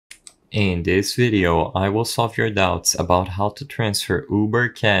In this video, I will solve your doubts about how to transfer Uber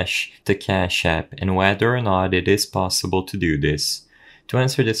Cash to Cash App and whether or not it is possible to do this. To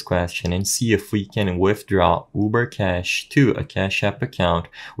answer this question and see if we can withdraw Uber Cash to a Cash App account,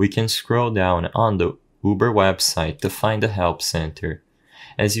 we can scroll down on the Uber website to find the Help Center.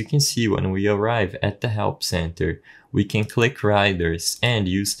 As you can see, when we arrive at the Help Center, we can click Riders and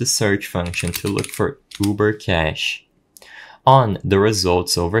use the search function to look for Uber Cash. On the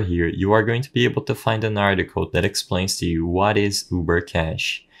results over here, you are going to be able to find an article that explains to you what is Uber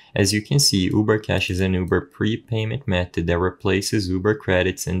Cash. As you can see, Uber Cash is an Uber prepayment method that replaces Uber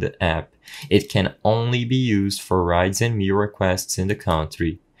credits in the app. It can only be used for rides and meal requests in the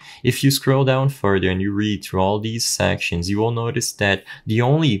country. If you scroll down further and you read through all these sections, you will notice that the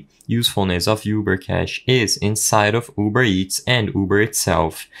only usefulness of Uber Cash is inside of Uber Eats and Uber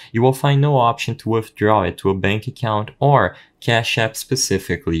itself. You will find no option to withdraw it to a bank account or Cash App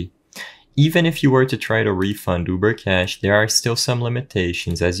specifically. Even if you were to try to refund Uber Cash, there are still some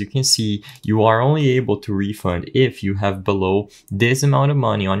limitations. As you can see, you are only able to refund if you have below this amount of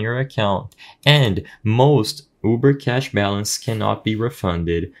money on your account, and most Uber Cash balance cannot be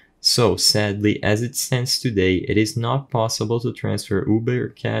refunded. So sadly, as it stands today, it is not possible to transfer Uber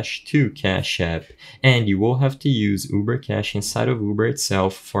Cash to Cash App, and you will have to use Uber Cash inside of Uber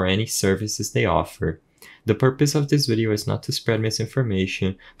itself for any services they offer. The purpose of this video is not to spread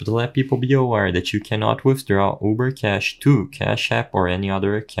misinformation, but to let people be aware that you cannot withdraw Uber Cash to Cash App or any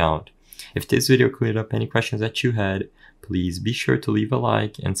other account. If this video cleared up any questions that you had, please be sure to leave a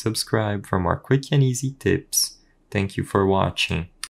like and subscribe for more quick and easy tips. Thank you for watching.